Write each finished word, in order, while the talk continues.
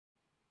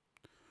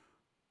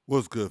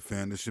What's good,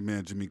 fam? This your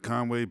man Jimmy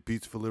Conway,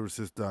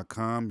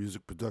 beatsforlyricists.com,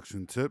 music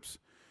production tips.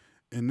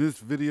 In this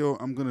video,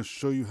 I'm going to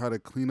show you how to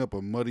clean up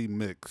a muddy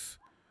mix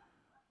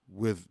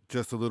with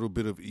just a little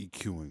bit of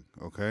EQing,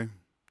 okay?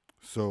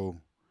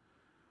 So,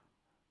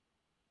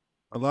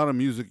 a lot of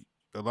music,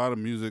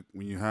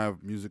 when you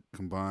have music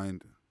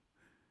combined,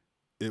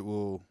 it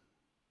will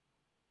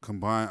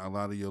combine a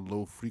lot of your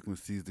low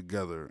frequencies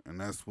together, and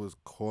that's what's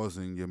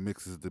causing your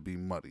mixes to be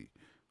muddy,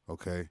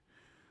 okay?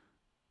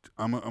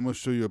 I'm going to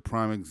show you a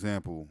prime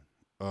example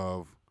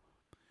of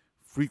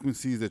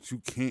frequencies that you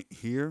can't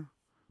hear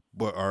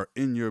but are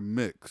in your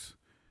mix,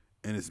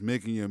 and it's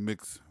making your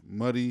mix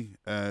muddy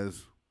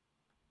as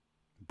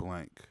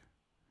blank.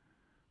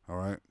 All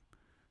right.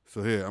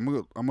 So here, I'm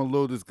gonna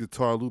load this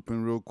guitar loop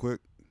in real quick.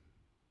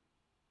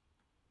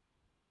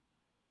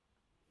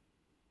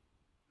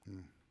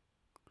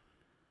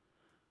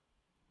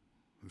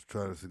 Let's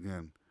try this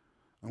again.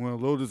 I'm gonna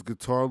load this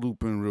guitar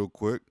loop in real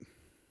quick.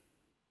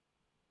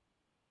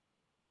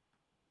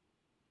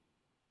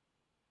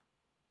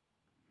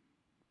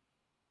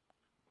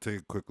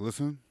 Take a quick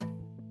listen.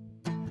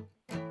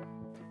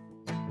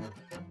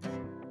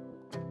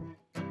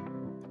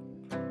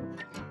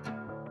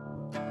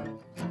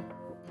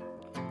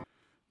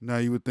 Now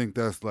you would think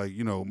that's like,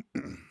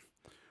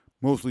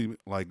 mostly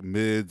like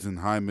mids and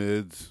high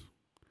mids,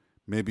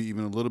 maybe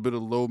even a little bit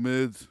of low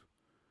mids.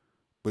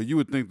 But you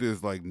would think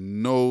there's like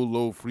no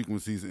low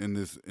frequencies in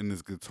this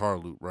guitar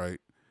loop,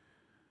 right?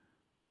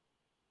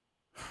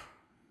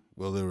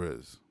 Well, there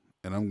is,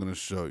 and I'm gonna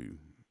show you.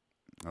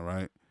 All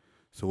right.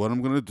 So what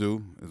I'm gonna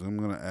do is I'm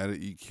gonna add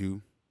an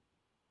EQ.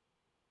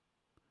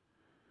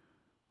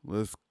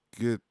 Let's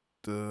get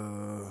who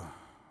are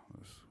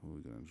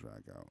we gonna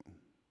drag out?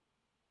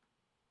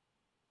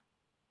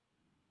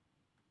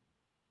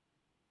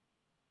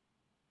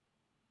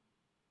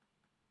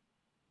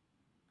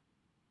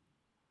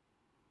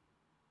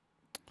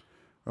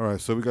 All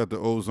right, so we got the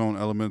Ozone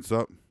Elements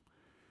up.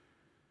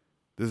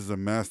 This is a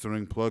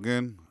mastering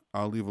plugin.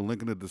 I'll leave a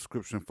link in the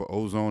description for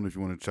Ozone if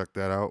you want to check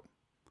that out.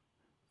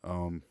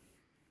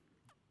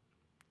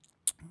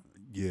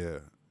 Yeah.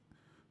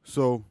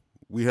 So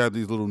we have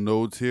these little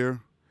nodes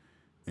here,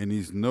 and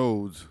these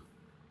nodes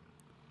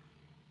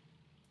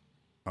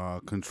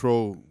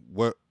control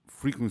what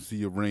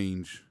frequency of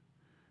range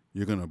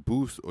you're gonna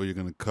boost or you're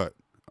gonna cut.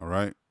 All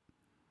right.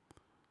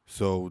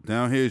 So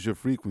down here is your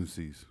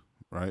frequencies,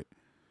 right?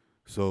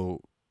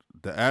 So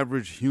the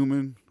average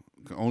human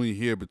can only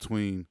hear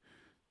between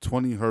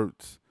 20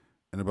 hertz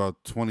and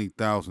about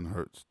 20,000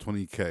 hertz,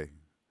 20K,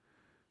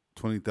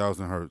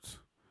 20,000 hertz.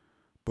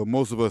 But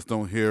most of us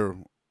don't hear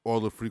all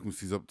the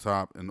frequencies up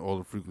top and all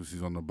the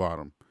frequencies on the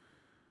bottom.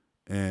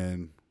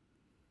 And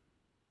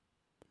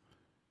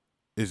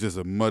it's just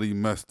a muddy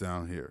mess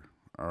down here,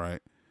 all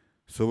right?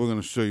 So we're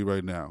going to show you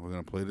right now. We're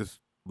going to play this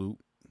loop.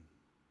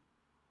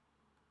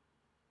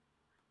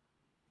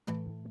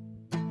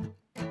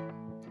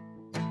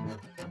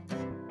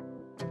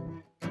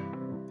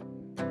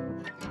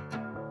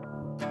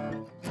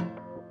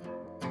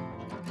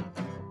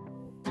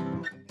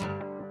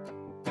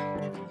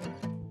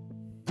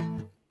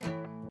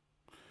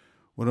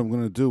 What I'm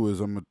going to do is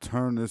I'm going to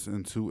turn this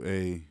into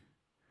a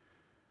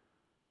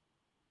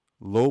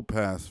low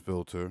pass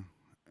filter,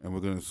 and we're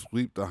going to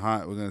sweep the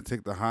high. We're going to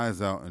take the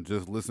highs out and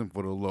just listen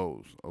for the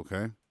lows,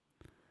 okay?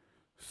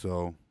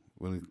 So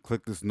we're going to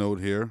click this node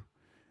here.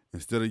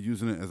 Instead of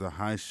using it as a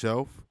high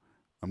shelf,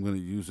 I'm going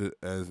to use it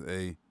as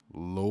a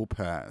low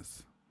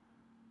pass,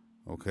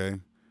 okay?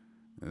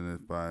 And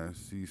if I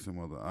see some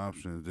other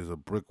options, there's a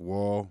brick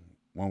wall,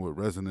 one with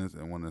resonance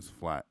and one that's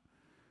flat.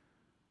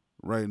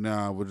 Right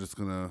now, we're just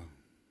going to,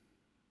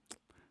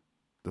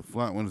 the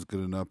flat one is good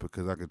enough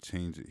because I could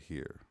change it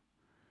here.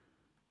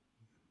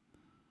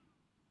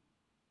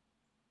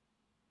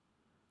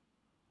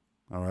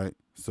 All right,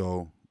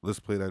 so let's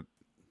play that.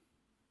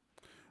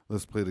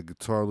 Let's play the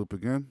guitar loop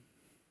again.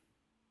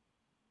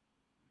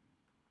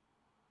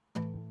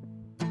 Now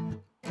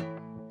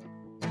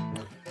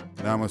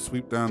I'm going to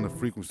sweep down the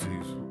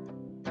frequencies.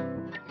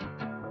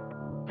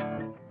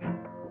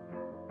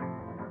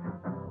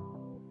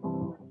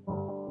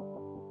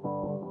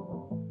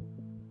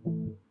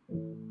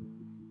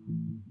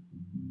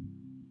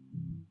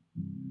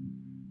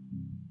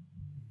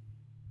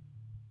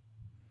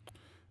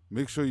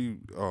 Make sure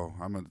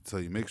I'm going to tell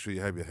you, make sure you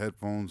have your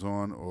headphones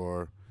on,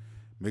 or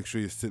make sure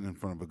you're sitting in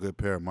front of a good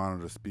pair of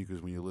monitor speakers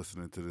when you're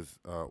listening to this,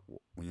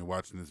 when you're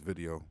watching this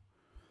video.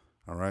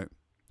 All right?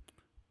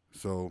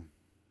 So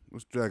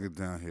let's drag it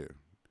down here.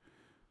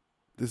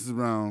 This is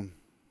around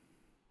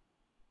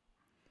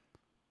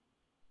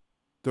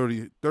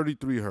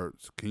 33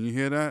 hertz. Can you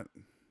hear that?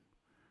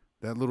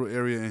 That little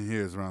area in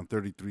here is around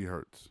 33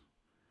 hertz.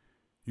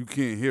 You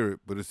can't hear it,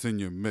 but it's in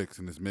your mix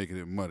and it's making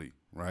it muddy,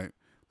 right?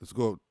 Let's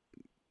go up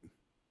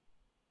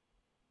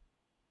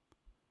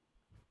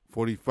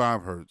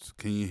 45 hertz.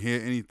 Can you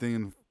hear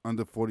anything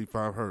under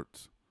 45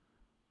 hertz?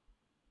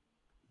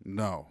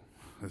 No.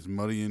 It's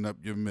muddying up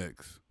your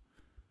mix.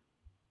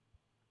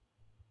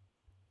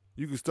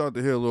 You can start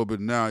to hear a little bit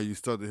now. You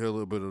start to hear a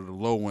little bit of the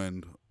low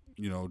end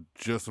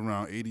just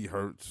around 80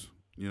 hertz.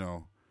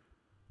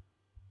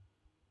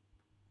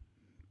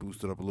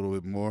 Boost it up a little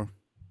bit more.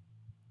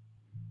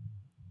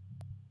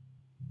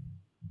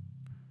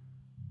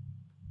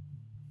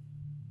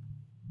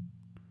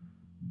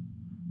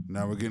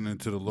 Now we're getting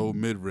into the low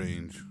mid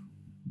range.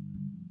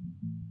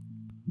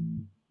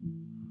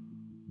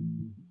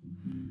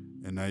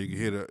 And now you can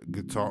hear the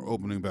guitar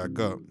opening back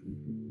up.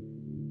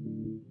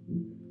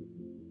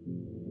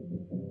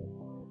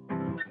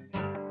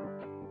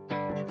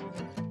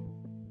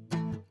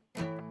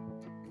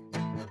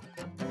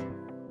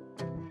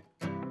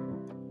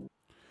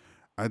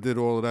 I did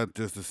all of that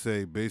just to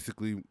say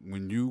basically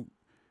when you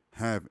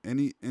have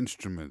any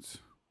instruments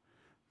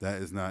that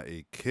is not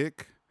a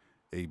kick,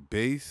 a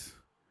bass,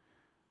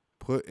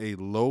 put a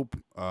low,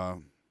 let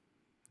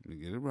me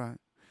get it right,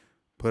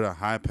 put a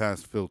high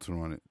pass filter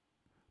on it.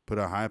 Put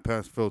a high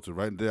pass filter.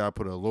 Right there, I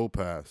put a low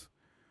pass.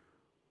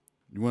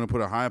 You want to put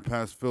a high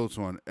pass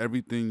filter on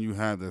everything you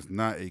have that's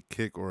not a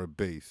kick or a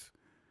bass.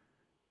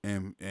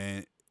 And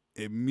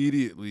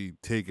immediately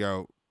take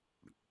out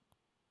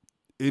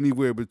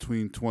anywhere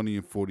between 20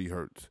 and 40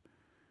 hertz.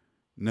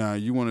 Now,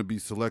 you want to be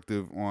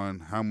selective on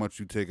how much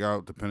you take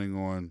out depending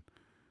on,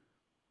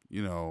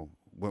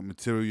 what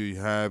material you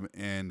have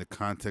and the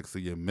context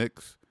of your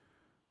mix.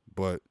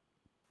 But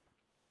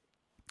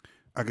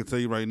I can tell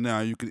you right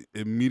now, you can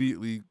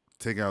immediately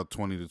take out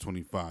 20 to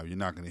 25. You're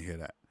not going to hear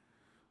that.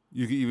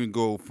 You can even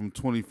go from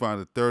 25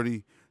 to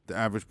 30. The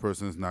average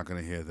person is not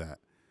going to hear that.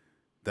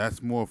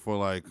 That's more for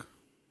like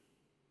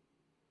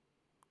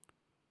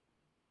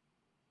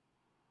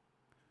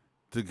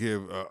to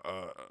give a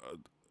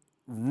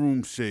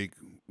room shake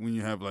when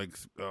you have like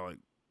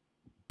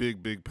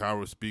big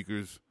power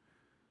speakers.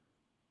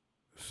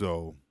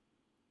 So,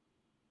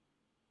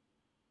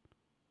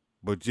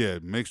 but yeah,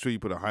 make sure you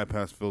put a high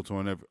pass filter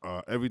on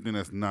everything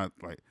that's not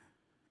like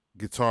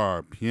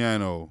guitar,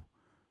 piano.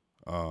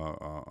 I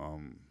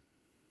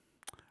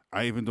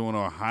even doing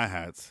all hi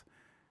hats.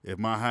 If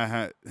my hi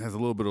hat has a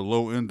little bit of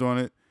low end on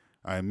it,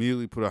 I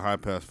immediately put a high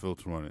pass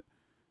filter on it.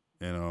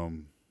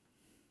 And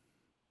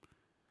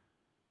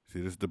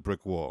see, this is the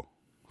brick wall.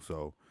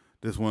 So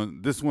this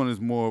one is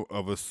more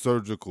of a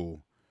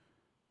surgical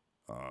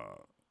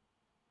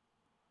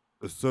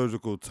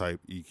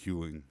type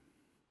EQing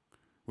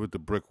with the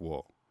brick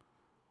wall.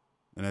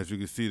 And as you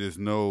can see, there's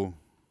no.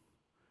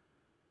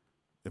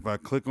 If I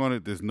click on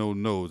it, there's no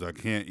nodes. I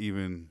can't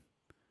even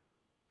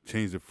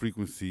change the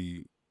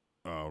frequency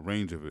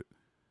range of it.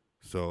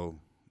 So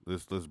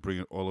let's bring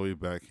it all the way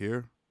back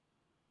here.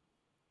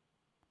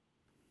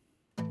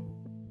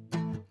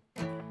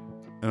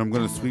 And I'm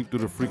going to sweep through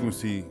the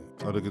frequency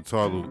of the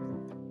guitar loop.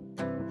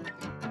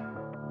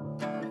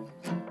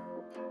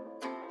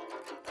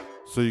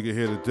 So you can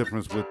hear the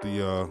difference with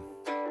the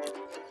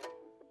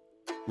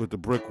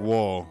brick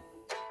wall.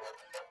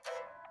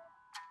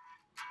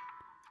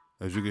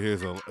 As you can hear,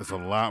 it's a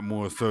lot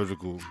more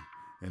surgical.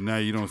 And now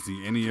you don't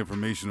see any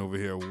information over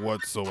here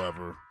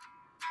whatsoever.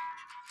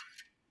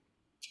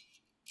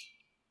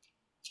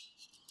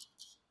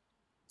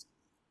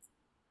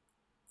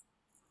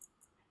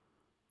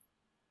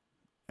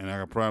 And I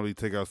could probably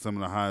take out some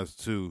of the highs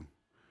too.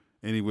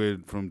 Anywhere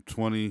from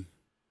 20,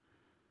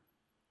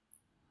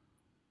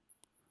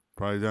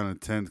 probably down to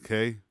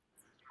 10K.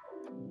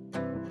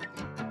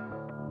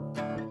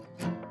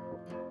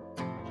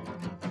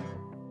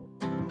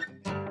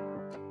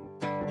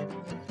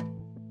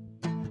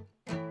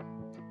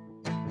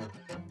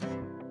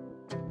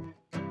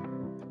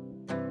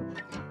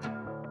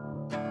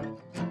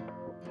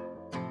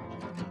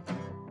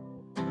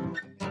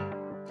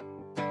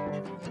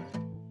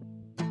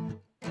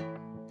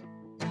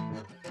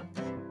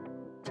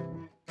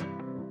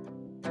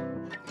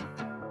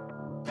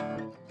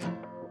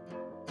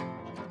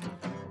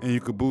 And you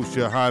could boost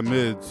your high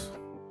mids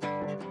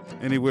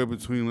anywhere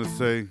between, let's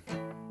say,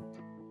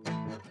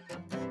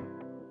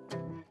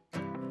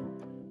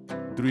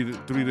 3 to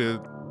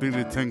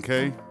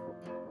 10K.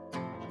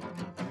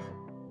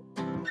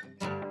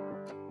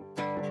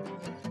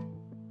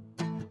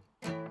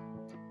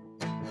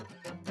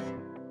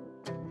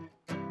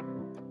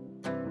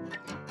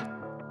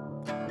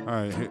 All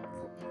right,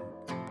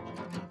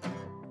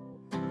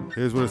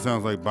 here's what it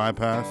sounds like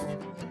bypassed.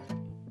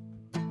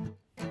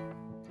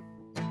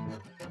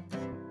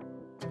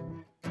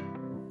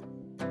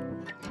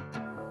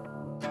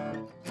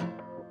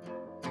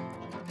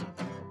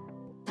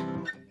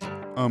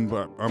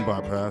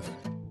 Unbypassed.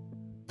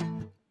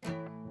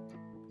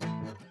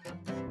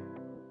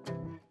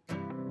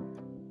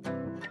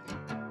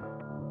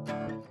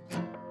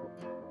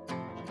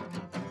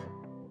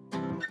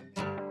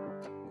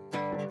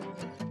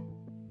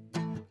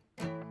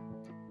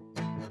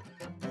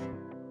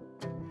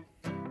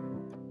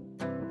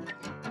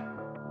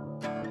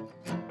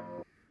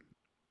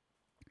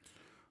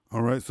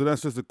 All right, so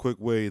that's just a quick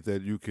way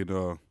that you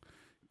can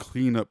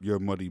clean up your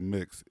muddy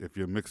mix. If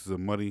your mixes are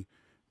muddy,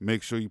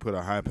 make sure you put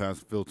a high pass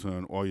filter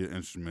on all your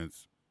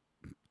instruments,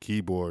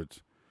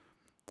 keyboards,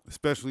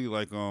 especially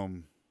like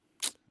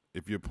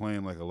if you're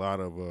playing like a lot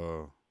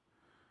of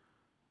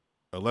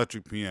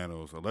electric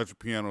pianos. Electric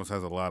pianos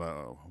has a lot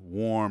of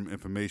warm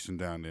information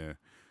down there.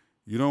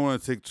 You don't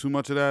want to take too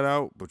much of that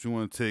out, but you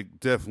want to take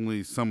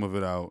definitely some of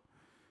it out,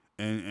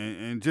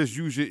 and just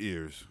use your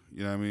ears.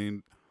 You know what I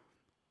mean?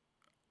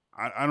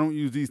 I don't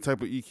use these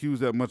type of EQs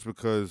that much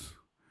because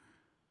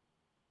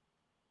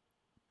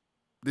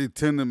they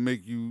tend to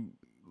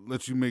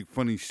let you make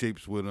funny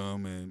shapes with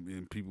them,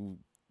 and people,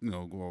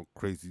 go all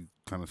crazy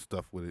kind of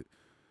stuff with it.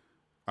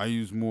 I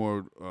use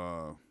more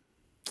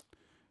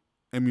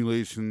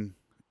emulation,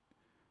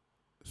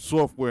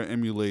 software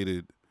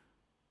emulated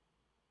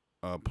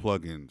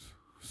plugins.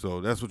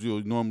 So that's what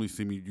you'll normally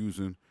see me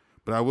using.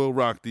 But I will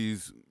rock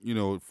these,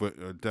 for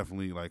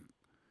definitely like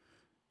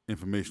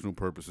informational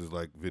purposes,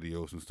 like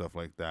videos and stuff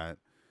like that.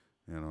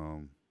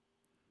 And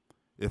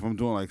if I'm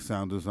doing like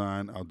sound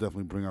design, I'll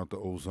definitely bring out the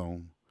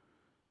Ozone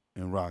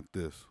and rock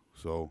this.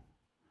 So,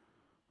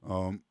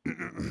 and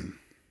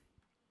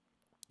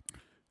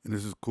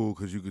this is cool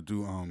because you could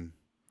do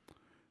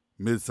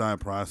mid-side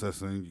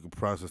processing. You can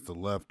process the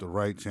left, the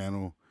right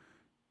channel,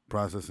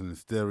 processing in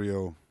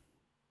stereo,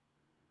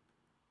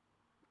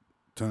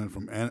 turn it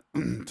from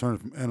turn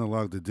it from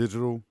analog to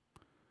digital.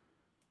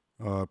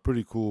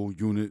 Pretty cool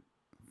unit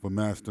for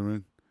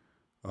mastering.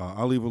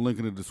 I'll leave a link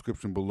in the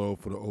description below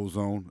for the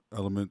Ozone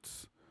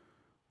Elements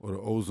or the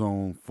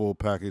Ozone full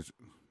package.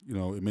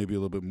 It may be a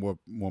little bit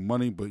more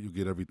money, but you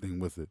get everything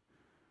with it.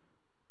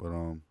 But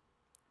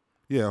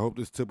yeah, I hope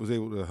this tip was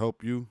able to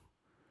help you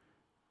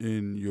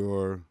in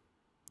your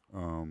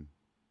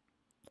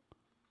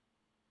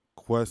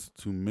quest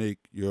to make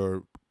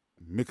your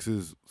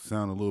mixes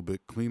sound a little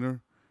bit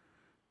cleaner.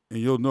 And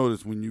you'll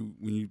notice when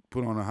you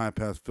put on a high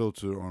pass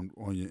filter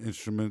on your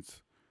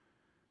instruments,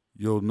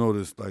 you'll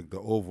notice like the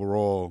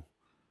overall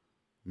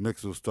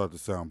mix will start to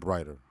sound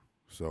brighter.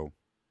 So,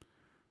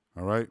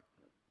 all right.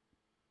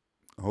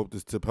 I hope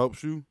this tip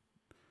helps you.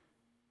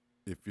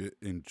 If you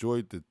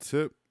enjoyed the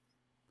tip,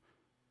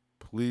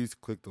 please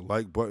click the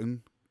like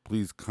button.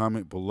 Please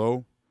comment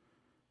below.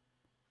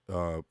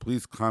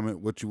 Please comment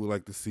what you would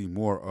like to see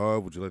more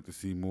of. Would you like to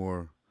see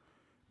more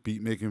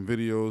beat making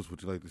videos?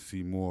 Would you like to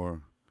see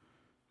more?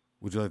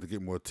 Would you like to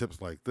get more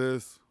tips like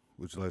this?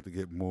 Would you like to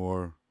get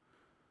more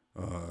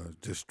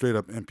just straight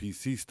up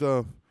MPC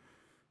stuff?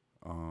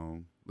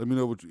 Let me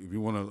know if you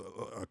want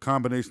a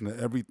combination of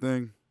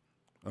everything.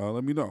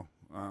 Let me know.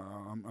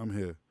 I'm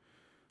here.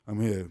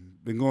 I'm here.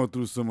 Been going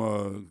through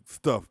some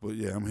stuff, but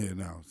yeah, I'm here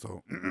now.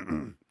 So,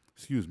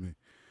 excuse me.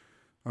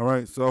 All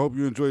right. So I hope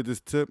you enjoyed this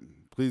tip.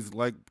 Please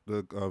like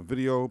the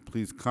video.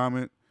 Please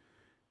comment.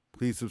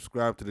 Please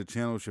subscribe to the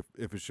channel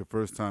if it's your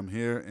first time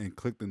here, and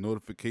click the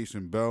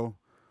notification bell.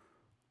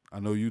 I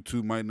know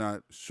YouTube might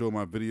not show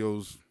my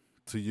videos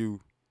to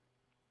you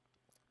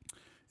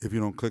if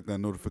you don't click that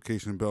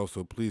notification bell,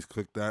 so please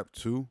click that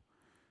too.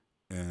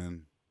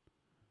 And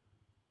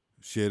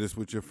share this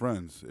with your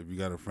friends. If you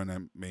got a friend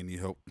that may need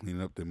help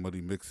cleaning up their muddy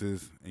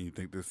mixes and you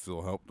think this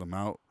will help them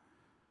out,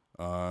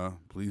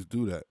 please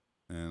do that.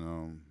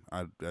 And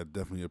I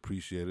definitely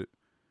appreciate it.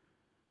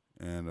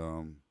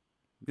 And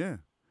yeah,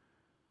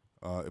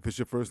 if it's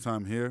your first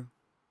time here,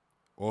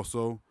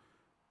 also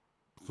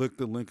click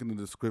the link in the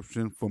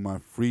description for my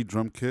free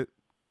drum kit.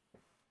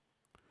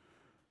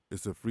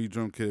 It's a free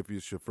drum kit if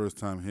it's your first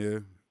time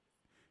here.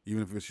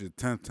 Even if it's your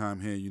 10th time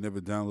here, you never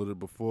downloaded it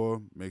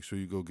before, make sure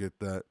you go get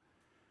that.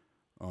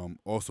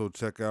 Also,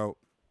 check out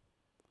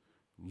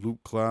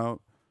Loop Cloud.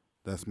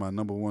 That's my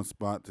 #1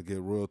 spot to get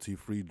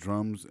royalty-free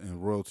drums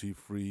and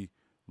royalty-free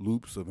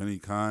loops of any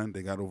kind.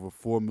 They got over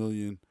 4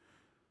 million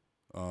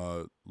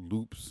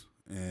loops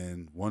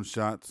and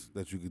one-shots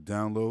that you could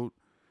download.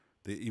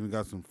 They even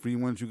got some free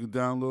ones you can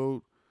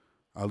download.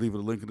 I'll leave a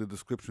link in the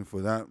description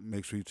for that.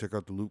 Make sure you check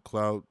out the Loop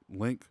Cloud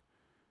link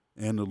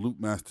and the Loop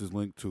Masters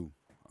link too.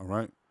 All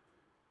right?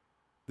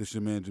 This is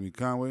your man, Jimmy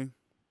Conway.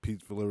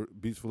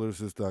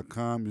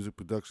 BeatsForLyricists.com, music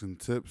production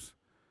tips,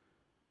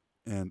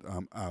 and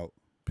I'm out.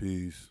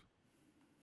 Peace.